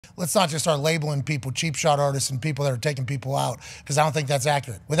let's not just start labeling people cheap shot artists and people that are taking people out, because I don't think that's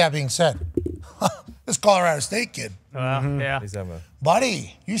accurate. With that being said, this Colorado State kid. Yeah.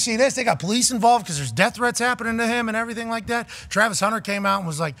 Buddy, you see this? They got police involved because there's death threats happening to him and everything like that. Travis Hunter came out and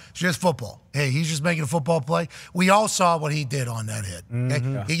was like, it's just football. Hey, he's just making a football play. We all saw what he did on that hit.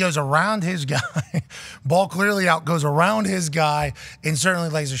 Okay? He goes around his guy. Ball clearly out, goes around his guy, and certainly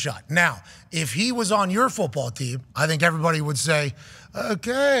lays a shot. Now, if he was on your football team, I think everybody would say,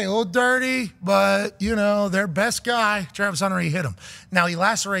 okay, a little dirty, but, you know, their best guy, Travis Hunter, he hit him. Now, he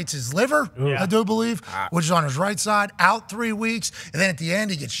lacerates his liver, I do believe, which is on his right side, out 3 weeks. And then at the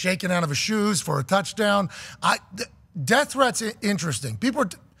end, he gets shaken out of his shoes for a touchdown. Death threats interesting. People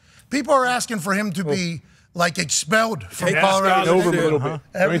are asking for him to be, like, expelled from Colorado. Over him a little bit.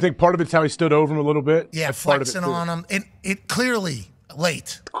 Don't you think part of it's how he stood over him a little bit? Yeah, That's part of flexing on him. It clearly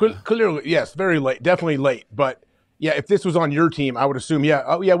late. Clearly, yes, very late. Definitely late. But, yeah, if this was on your team, I would assume,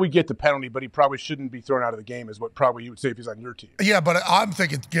 we get the penalty, but he probably shouldn't be thrown out of the game is what probably you would say if he's on your team. Yeah, but I'm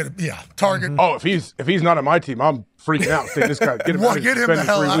thinking, target. Oh, if he's not on my team, I'm freaking out. Saying this guy, get him the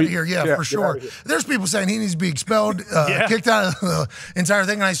hell out of here. Yeah, for sure. There's people saying he needs to be expelled, kicked out of the entire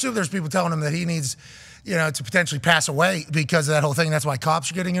thing. And I assume there's people telling him that he needs, to potentially pass away because of that whole thing. That's why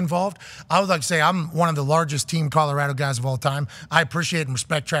cops are getting involved. I would like to say I'm one of the largest Team Colorado guys of all time. I appreciate and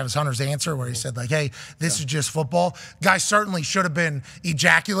respect Travis Hunter's answer where he said, like, hey, this is just football. Guy certainly should have been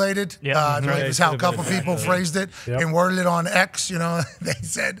ejaculated. I believe is how a couple people phrased it and worded it on X. They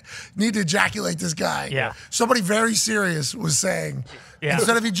said, need to ejaculate this guy. Yeah. Somebody very serious was saying,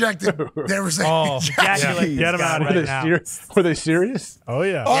 instead of ejected, they were saying ejaculate. Get him out right now. Were they serious? Oh,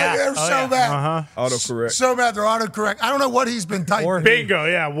 yeah. Oh, they're so mad. Autocorrect. So mad they're autocorrect. I don't know what he's been typing. Bingo,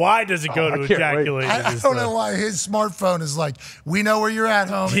 yeah. Why does it go to ejaculate? I don't know why his smartphone is like, we know where you're at,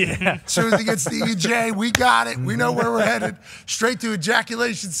 homie. As soon as he gets the EJ, we got it. We know where we're headed. Straight to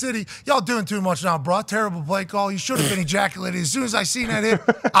ejaculation city. Y'all doing too much now, bro. Terrible play call. You should have been ejaculated. As soon as I seen that hit,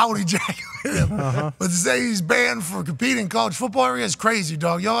 I would ejaculate him. But to say he's banned for competing in college football area is crazy,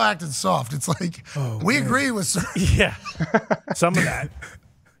 dog. Y'all acting soft. It's like, we agree with sir. Yeah. Some of that.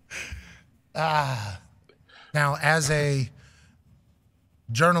 Now, as a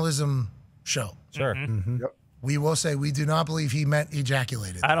journalism show, Sure. we will say we do not believe he meant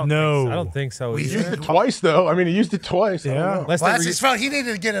ejaculated. I don't think so. We He used it twice, though. I mean, he used it twice. Yeah. That's his phone. He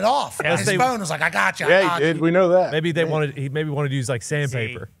needed to get it off. Yeah. His phone was like, I got you. Yeah, he did. We know that. Maybe he wanted to use like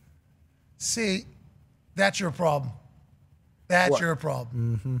sandpaper. See, that's your problem. That's your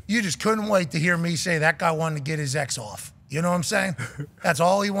problem. You just couldn't wait to hear me say that guy wanted to get his ex off. You know what I'm saying? That's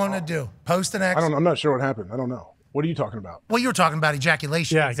all he wanted to do. Post an ex. I'm not sure what happened. I don't know. What are you talking about? Well, you were talking about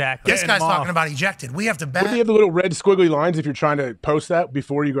ejaculation. Yeah, exactly. This guy's talking about ejected. We have to bet. Wouldn't you have the little red squiggly lines if you're trying to post that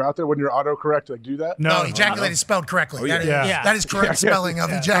before you go out there? Wouldn't your autocorrect do that? No, ejaculate is spelled correctly. That is correct spelling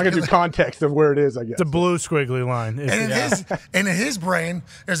of I ejaculate. get the context of where it is, I guess. It's a blue squiggly line. And in his brain,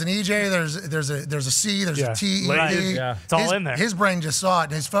 there's an EJ, there's a C, there's a T, Right. E, D. Yeah. It's all in there. His brain just saw it,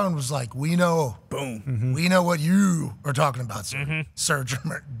 and his phone was like, we know. Boom. We know what you are talking about, sir. Sir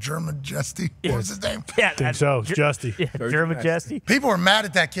German Justy. What was his name? Yeah, I think so. It's Justy. German Jesty. People were mad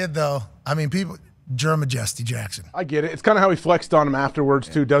at that kid, though. I mean, German Justy Jackson. I get it. It's kind of how he flexed on him afterwards,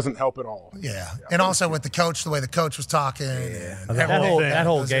 too. Doesn't help at all. Yeah. And also with the coach, the way the coach was talking. And That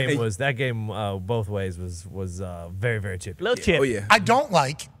whole game both ways was very, very chippy. Oh, yeah. I don't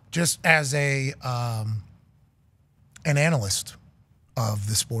like, just as an analyst of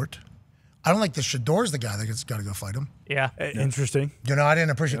the sport, I don't like that Shador's the guy that's got to go fight him. Yeah. Interesting. I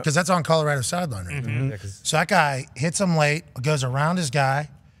didn't appreciate it because that's on Colorado sideline right there. So that guy hits him late, goes around his guy,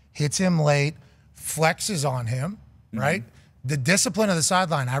 hits him late, flexes on him, right? The discipline of the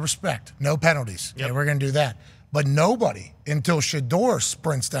sideline, I respect. No penalties. Yeah, we're going to do that. But nobody until Shador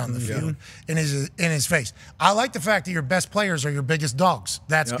sprints down the field in his face. I like the fact that your best players are your biggest dogs.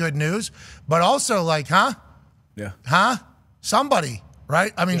 That's good news. But also, like, somebody.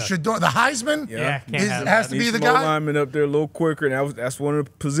 Right? I mean, Shador, the Heisman has to be the guy. Lineman up there a little quicker, and that's one of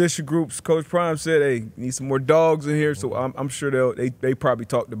the position groups. Coach Prime said, "Hey, need some more dogs in here." So I'm sure they probably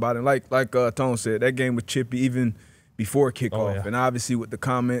talked about it. Like Tone said, that game was chippy even before kickoff, and obviously with the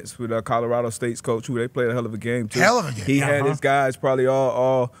comments with Colorado State's coach, who they played a hell of a game too. Hell of a game. He had his guys probably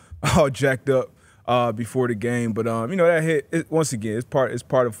all jacked up before the game, but that hit once again. It's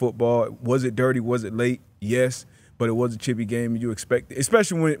part of football. Was it dirty? Was it late? Yes. But it was a chippy game. You expect it,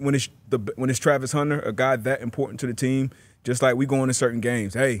 especially when it's Travis Hunter, a guy that important to the team. Just like we go into certain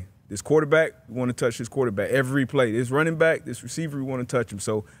games, hey, This quarterback, we want to touch this quarterback every play. This running back, this receiver, we want to touch him.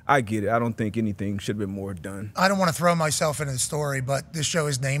 So I get it. I don't think anything should have been more done. I don't want to throw myself into the story, but this show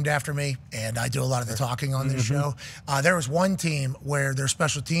is named after me, and I do a lot of the talking on this show. There was one team where their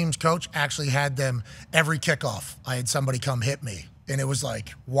special teams coach actually had them every kickoff. I had somebody come hit me. And it was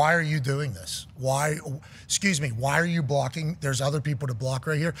like, why are you doing this? Why are you blocking? There's other people to block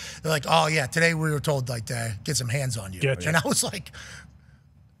right here. They're like, oh, yeah, today we were told like to get some hands on you. Gotcha. And I was like,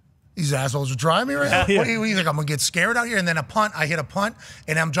 these assholes are trying me right now? Yeah. What do you think? I'm going to get scared out here? And then I hit a punt,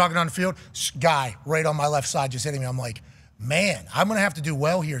 and I'm jogging on the field. Guy right on my left side just hitting me. I'm like, man, I'm going to have to do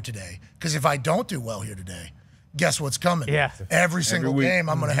well here today, because if I don't do well here today, guess what's coming? Yeah. Every single game,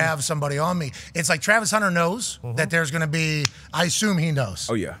 I'm going to have somebody on me. It's like Travis Hunter knows that there's going to be, I assume he knows.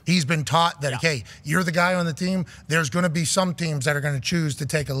 Oh, yeah. He's been taught that, okay, you're the guy on the team. There's going to be some teams that are going to choose to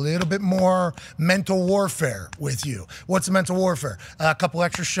take a little bit more mental warfare with you. What's the mental warfare? A couple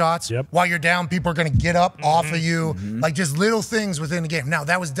extra shots. Yep. While you're down, people are going to get up off of you. Like just little things within the game. Now,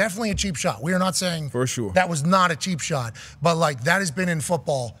 that was definitely a cheap shot. We are not saying For sure. that was not a cheap shot. But like that has been in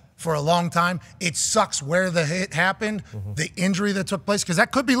football for a long time. It sucks where the hit happened, the injury that took place, because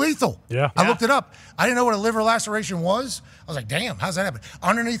that could be lethal. Yeah. I looked it up. I didn't know what a liver laceration was. I was like, damn, how's that happen?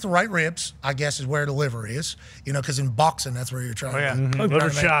 Underneath the right ribs, I guess, is where the liver is. You know, because in boxing, that's where you're trying to Liver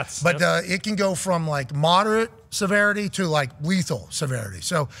shots. But it can go from like moderate severity to like lethal severity.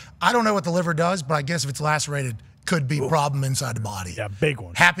 So I don't know what the liver does, but I guess if it's lacerated, could be a problem inside the body. Yeah, big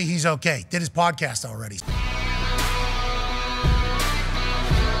one. Happy he's okay. Did his podcast already.